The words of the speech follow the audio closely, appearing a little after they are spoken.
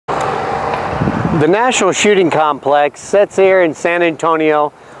The National Shooting Complex sits here in San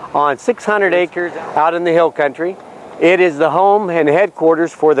Antonio on 600 acres out in the hill country. It is the home and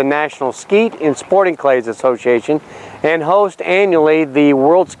headquarters for the National Skeet and Sporting Clays Association and hosts annually the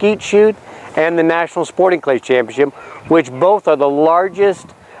World Skeet Shoot and the National Sporting Clays Championship, which both are the largest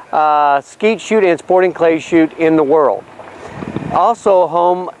skeet shoot and sporting clay shoot in the world. Also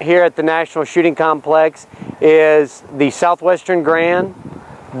home here at the National Shooting Complex is the Southwestern Grand,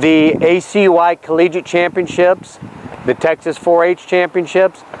 the ACY Collegiate Championships, the Texas 4-H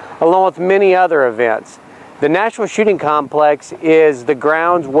Championships, along with many other events. The National Shooting Complex is the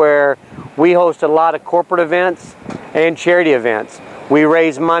grounds where we host a lot of corporate events and charity events. We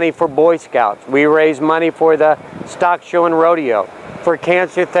raise money for Boy Scouts. We raise money for the Stock Show and Rodeo, for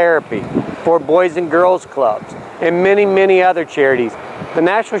cancer therapy, for Boys and Girls Clubs, and many, many other charities. The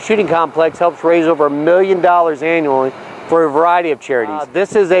National Shooting Complex helps raise over $1 million annually for a variety of charities.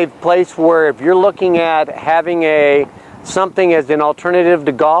 This is a place where if you're looking at having something as an alternative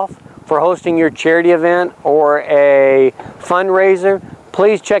to golf for hosting your charity event or a fundraiser,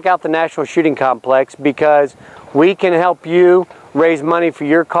 please check out the National Shooting Complex, because we can help you raise money for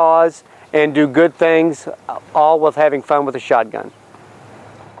your cause and do good things, all with having fun with a shotgun.